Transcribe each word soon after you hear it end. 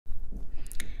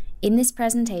In this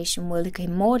presentation, we'll look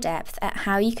in more depth at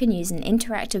how you can use an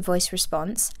interactive voice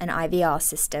response, an IVR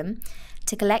system,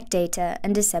 to collect data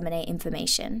and disseminate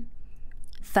information.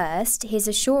 First, here's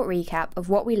a short recap of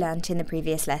what we learnt in the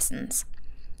previous lessons.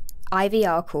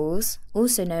 IVR calls,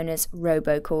 also known as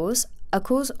robocalls, are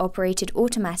calls operated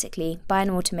automatically by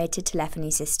an automated telephony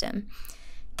system.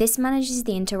 This manages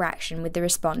the interaction with the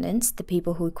respondents, the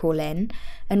people who call in,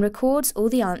 and records all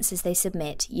the answers they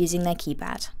submit using their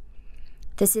keypad.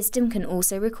 The system can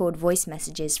also record voice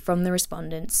messages from the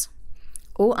respondents.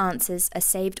 All answers are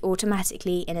saved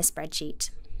automatically in a spreadsheet.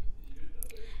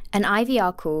 An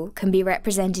IVR call can be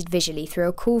represented visually through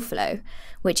a call flow,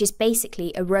 which is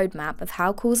basically a roadmap of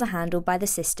how calls are handled by the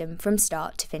system from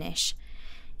start to finish.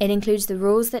 It includes the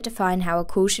rules that define how a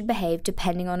call should behave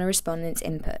depending on a respondent's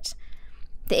input.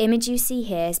 The image you see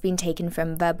here has been taken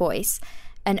from Vervoice,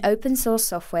 an open source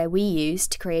software we use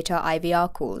to create our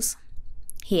IVR calls.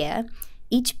 Here,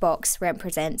 each box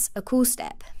represents a call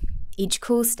step. Each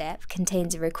call step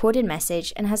contains a recorded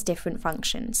message and has different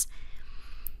functions.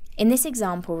 In this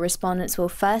example, respondents will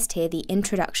first hear the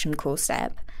introduction call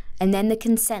step, and then the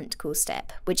consent call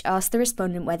step, which asks the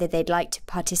respondent whether they'd like to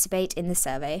participate in the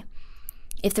survey.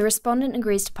 If the respondent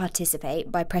agrees to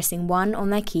participate by pressing 1 on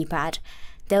their keypad,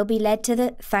 they'll be led to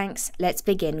the "Thanks, let's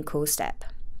begin" call step.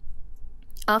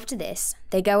 After this,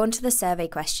 they go on to the survey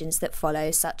questions that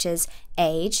follow, such as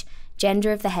age,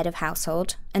 gender of the head of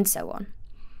household, and so on.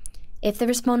 If the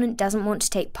respondent doesn't want to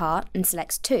take part and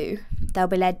selects 2, they'll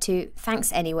be led to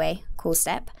 "Thanks anyway" call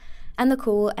step, and the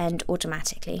call will end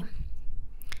automatically.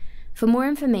 For more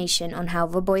information on how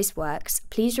Vervoice works,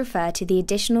 please refer to the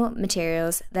additional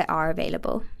materials that are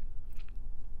available.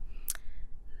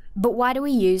 But why do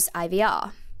we use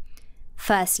IVR?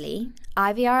 Firstly,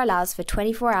 IVR allows for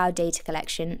 24-hour data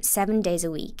collection 7 days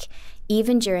a week,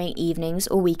 even during evenings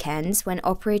or weekends when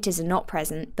operators are not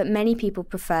present, but many people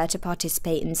prefer to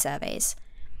participate in surveys.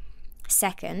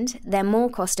 Second, they're more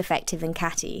cost-effective than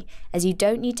CATI, as you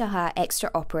don't need to hire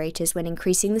extra operators when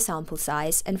increasing the sample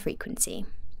size and frequency.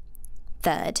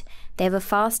 Third, they have a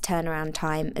fast turnaround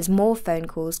time as more phone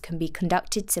calls can be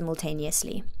conducted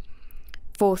simultaneously.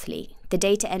 Fourthly, the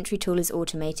data entry tool is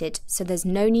automated, so there's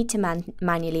no need to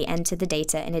manually enter the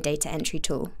data in a data entry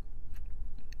tool.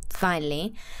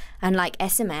 Finally, unlike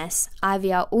SMS,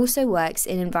 IVR also works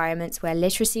in environments where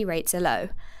literacy rates are low,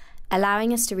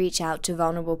 allowing us to reach out to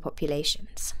vulnerable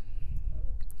populations.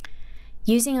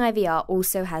 Using IVR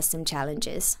also has some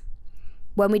challenges.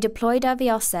 When we deployed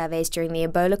IVR surveys during the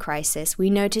Ebola crisis, we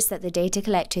noticed that the data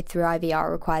collected through IVR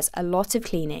requires a lot of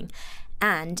cleaning,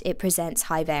 and it presents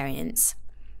high variance.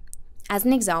 As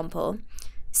an example,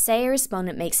 say a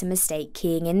respondent makes a mistake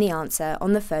keying in the answer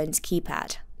on the phone's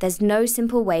keypad. There's no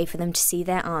simple way for them to see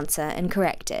their answer and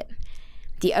correct it.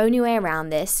 The only way around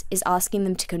this is asking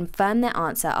them to confirm their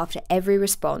answer after every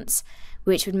response,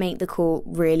 which would make the call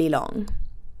really long.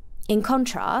 In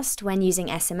contrast, when using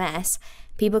SMS,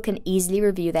 people can easily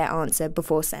review their answer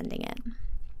before sending it.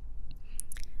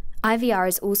 IVR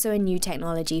is also a new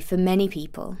technology for many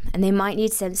people, and they might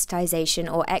need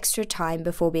sensitization or extra time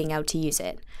before being able to use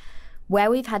it.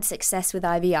 Where we've had success with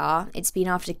IVR, it's been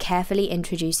after carefully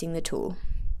introducing the tool.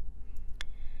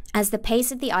 As the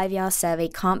pace of the IVR survey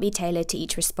can't be tailored to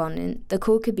each respondent, the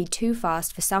call could be too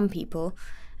fast for some people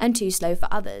and too slow for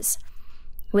others.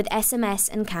 With SMS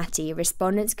and CATI,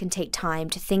 respondents can take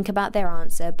time to think about their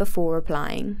answer before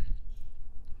replying.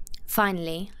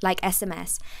 Finally, like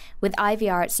SMS, with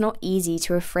IVR it's not easy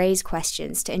to rephrase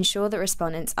questions to ensure that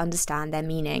respondents understand their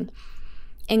meaning.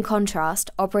 In contrast,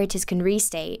 operators can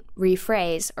restate,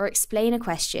 rephrase, or explain a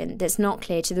question that's not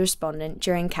clear to the respondent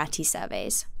during CATI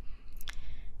surveys.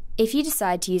 If you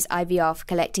decide to use IVR for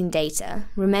collecting data,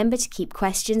 remember to keep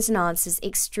questions and answers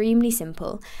extremely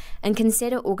simple and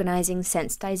consider organizing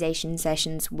sensitization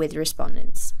sessions with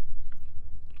respondents.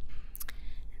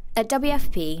 At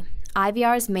WFP,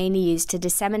 IVR is mainly used to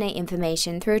disseminate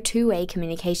information through a two-way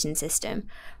communication system,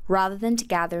 rather than to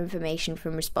gather information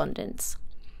from respondents.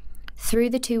 Through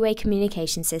the two-way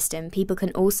communication system, people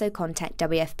can also contact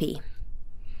WFP.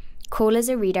 Callers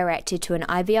are redirected to an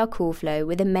IVR call flow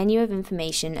with a menu of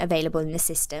information available in the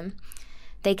system.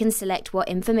 They can select what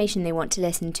information they want to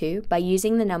listen to by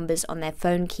using the numbers on their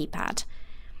phone keypad.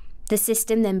 The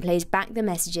system then plays back the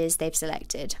messages they've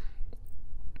selected.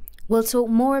 We'll talk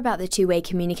more about the two-way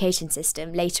communication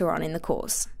system later on in the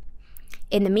course.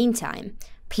 In the meantime,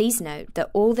 please note that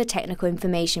all the technical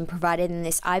information provided in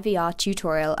this IVR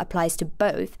tutorial applies to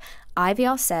both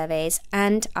IVR surveys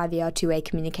and IVR two-way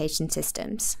communication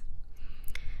systems.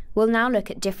 We'll now look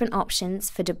at different options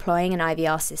for deploying an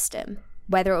IVR system,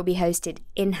 whether it will be hosted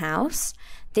in-house,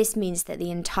 This means that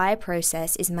the entire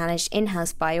process is managed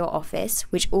in-house by your office,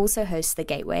 which also hosts the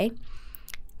gateway.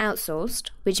 Outsourced,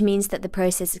 which means that the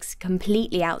process is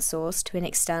completely outsourced to an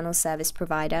external service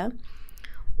provider.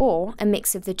 Or a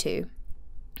mix of the two,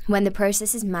 when the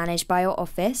process is managed by your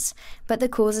office, but the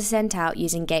calls are sent out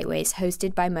using gateways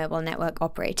hosted by mobile network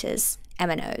operators,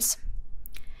 MNOs.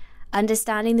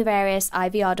 Understanding the various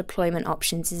IVR deployment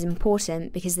options is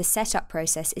important because the setup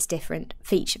process is different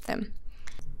for each of them.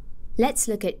 Let's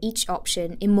look at each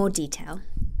option in more detail.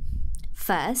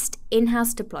 First,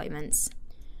 in-house deployments.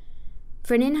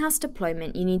 For an in-house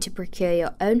deployment, you need to procure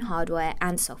your own hardware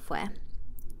and software.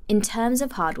 In terms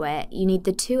of hardware, you need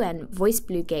the 2N Voice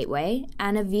Blue gateway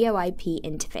and a VoIP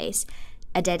interface,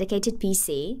 a dedicated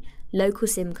PC, local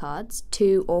SIM cards,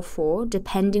 2 or 4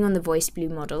 depending on the Voice Blue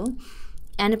model,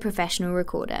 and a professional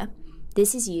recorder.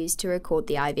 This is used to record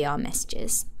the IVR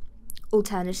messages.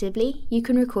 Alternatively, you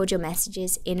can record your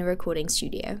messages in a recording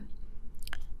studio.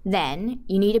 Then,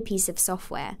 you need a piece of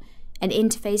software, an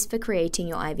interface for creating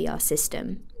your IVR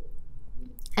system.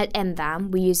 At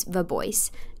mVAM, we use Voice,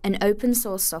 an open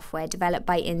source software developed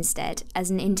by Instead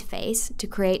as an interface to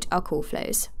create our call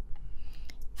flows.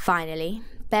 Finally,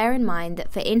 bear in mind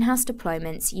that for in-house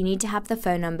deployments, you need to have the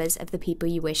phone numbers of the people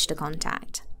you wish to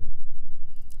contact.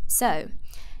 So,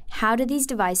 how do these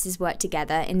devices work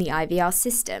together in the IVR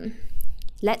system?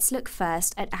 Let's look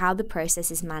first at how the process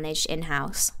is managed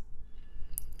in-house.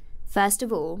 First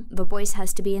of all, Voice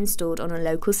has to be installed on a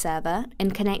local server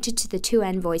and connected to the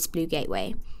 2N Voice Blue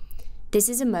gateway. This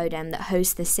is a modem that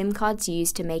hosts the SIM cards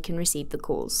used to make and receive the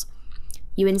calls.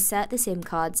 You insert the SIM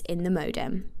cards in the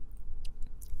modem.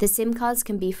 The SIM cards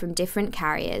can be from different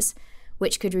carriers,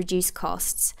 which could reduce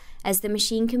costs, as the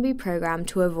machine can be programmed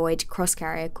to avoid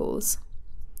cross-carrier calls.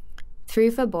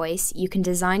 Through Voice, you can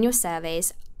design your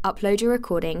surveys, upload your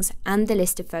recordings and the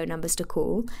list of phone numbers to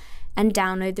call, and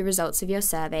download the results of your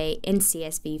survey in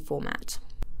CSV format.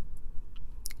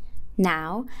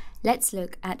 Now, let's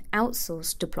look at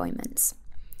outsourced deployments.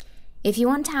 If you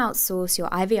want to outsource your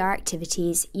IVR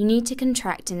activities, you need to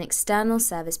contract an external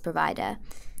service provider.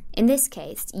 In this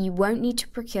case, you won't need to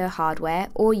procure hardware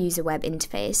or use a web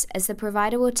interface, as the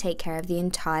provider will take care of the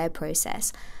entire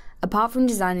process, apart from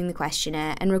designing the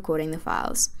questionnaire and recording the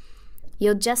files.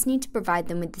 You'll just need to provide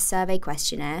them with the survey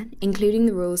questionnaire, including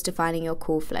the rules defining your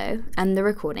call flow and the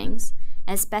recordings,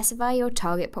 and specify your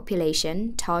target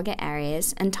population, target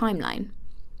areas, and timeline.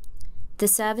 The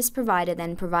service provider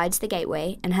then provides the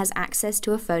gateway and has access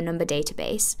to a phone number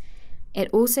database. It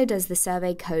also does the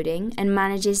survey coding and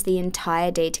manages the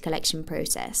entire data collection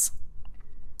process.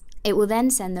 It will then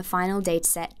send the final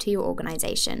dataset to your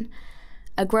organization.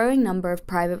 A growing number of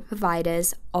private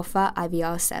providers offer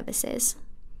IVR services.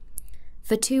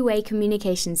 For two-way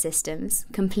communication systems,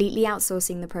 completely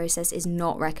outsourcing the process is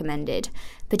not recommended,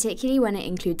 particularly when it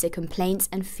includes a complaints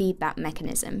and feedback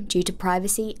mechanism due to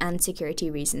privacy and security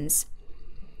reasons.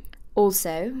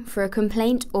 Also, for a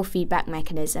complaint or feedback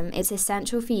mechanism, it's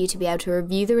essential for you to be able to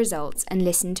review the results and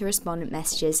listen to respondent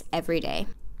messages every day.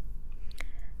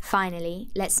 Finally,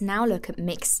 let's now look at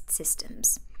mixed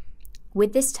systems.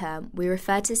 With this term, we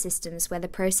refer to systems where the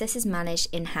process is managed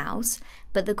in-house,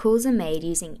 but the calls are made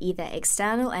using either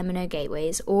external MNO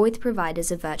gateways or with providers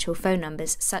of virtual phone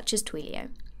numbers such as Twilio.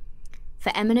 For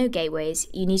MNO gateways,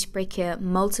 you need to procure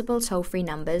multiple toll-free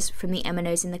numbers from the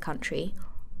MNOs in the country,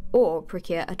 or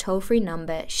procure a toll-free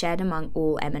number shared among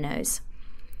all MNOs.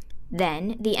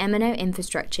 Then, the MNO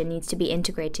infrastructure needs to be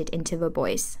integrated into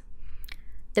Voice.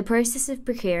 The process of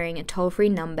procuring a toll-free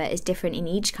number is different in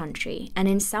each country, and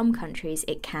in some countries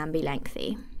it can be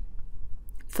lengthy.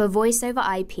 For voice over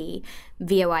IP,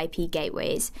 VoIP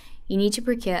gateways, you need to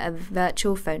procure a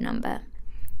virtual phone number.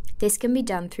 This can be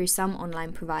done through some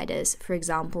online providers, for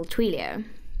example Twilio.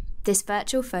 This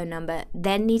virtual phone number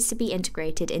then needs to be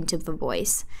integrated into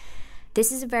Voice. This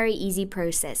is a very easy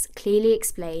process, clearly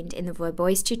explained in the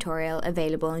Voice tutorial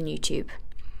available on YouTube.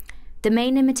 The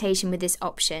main limitation with this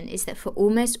option is that for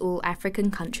almost all African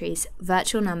countries,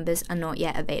 virtual numbers are not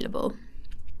yet available.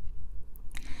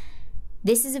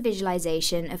 This is a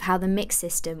visualization of how the mixed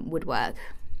system would work.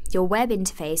 Your web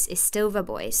interface is still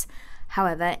Voice.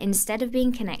 However, instead of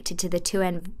being connected to the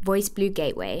 2N Voice Blue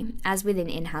gateway, as within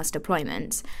in-house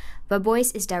deployments,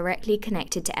 Voice is directly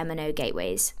connected to MNO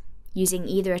gateways, using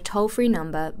either a toll-free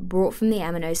number brought from the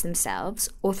MNOs themselves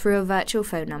or through a virtual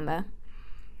phone number.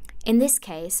 In this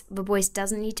case, Voice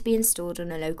doesn't need to be installed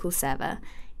on a local server.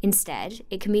 Instead,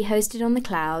 it can be hosted on the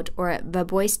cloud or at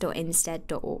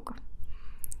voice.instead.org.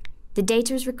 The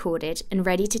data is recorded and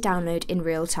ready to download in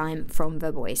real time from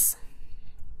Voice.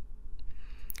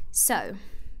 So,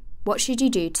 what should you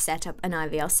do to set up an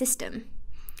IVR system?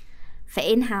 For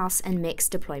in-house and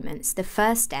mixed deployments, the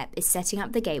first step is setting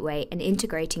up the gateway and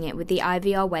integrating it with the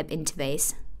IVR web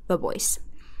interface, the voice.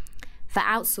 For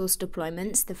outsourced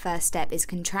deployments, the first step is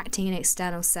contracting an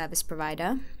external service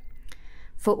provider.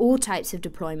 For all types of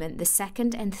deployment, the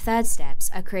second and third steps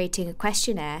are creating a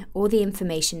questionnaire or the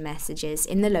information messages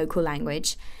in the local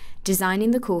language,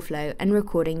 designing the call flow, and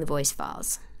recording the voice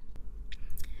files.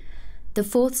 The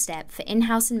fourth step for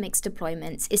in-house and mixed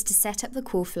deployments is to set up the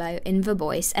call flow in the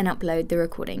voice and upload the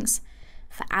recordings.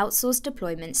 For outsourced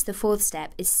deployments, the fourth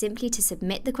step is simply to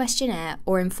submit the questionnaire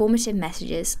or informative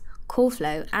messages, call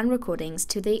flow, and recordings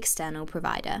to the external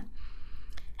provider.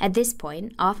 At this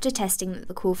point, after testing that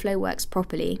the call flow works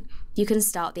properly, you can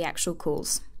start the actual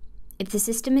calls. If the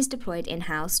system is deployed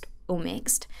in-house or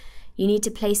mixed, you need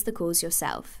to place the calls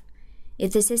yourself.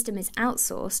 If the system is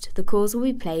outsourced, the calls will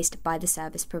be placed by the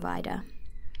service provider.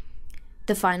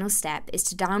 The final step is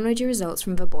to download your results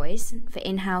from the voice for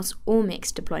in-house or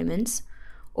mixed deployments,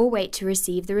 or wait to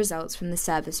receive the results from the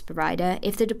service provider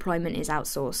if the deployment is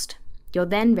outsourced. You're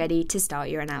then ready to start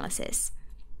your analysis.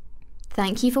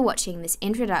 Thank you for watching this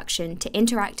introduction to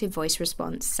interactive voice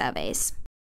response surveys.